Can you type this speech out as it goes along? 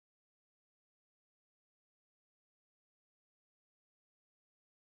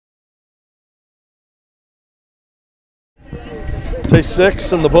Day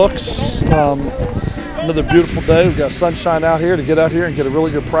 6 in the books. Another beautiful day. We've got sunshine out here to get out here and get a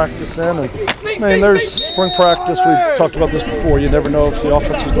really good practice in. And, there's spring practice. We talked about this before. You never know if the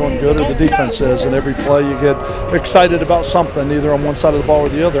offense is doing good or the defense is. And every play you get excited about something, either on one side of the ball or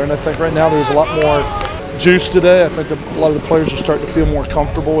the other. And I think right now there's a lot more juice today. I think that a lot of the players are starting to feel more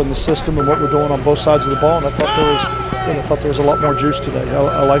comfortable in the system and what we're doing on both sides of the ball. And I thought there was a lot more juice today.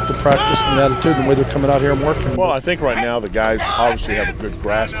 I like the practice and the attitude and the way they're coming out here and working. Well, I think right now the guys obviously have a good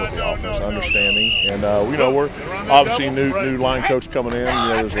grasp of the offense, understanding, and we're obviously new line coach coming in.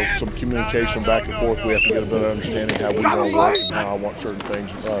 There's some communication back and forth. We have to get a better understanding how we want to work and how I want certain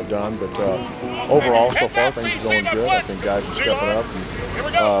things done. But overall, so far things are going good. I think guys are stepping up,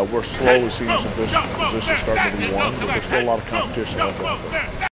 and we're slowly seeing some positions starting to be won, but there's still a lot of competition out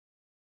there.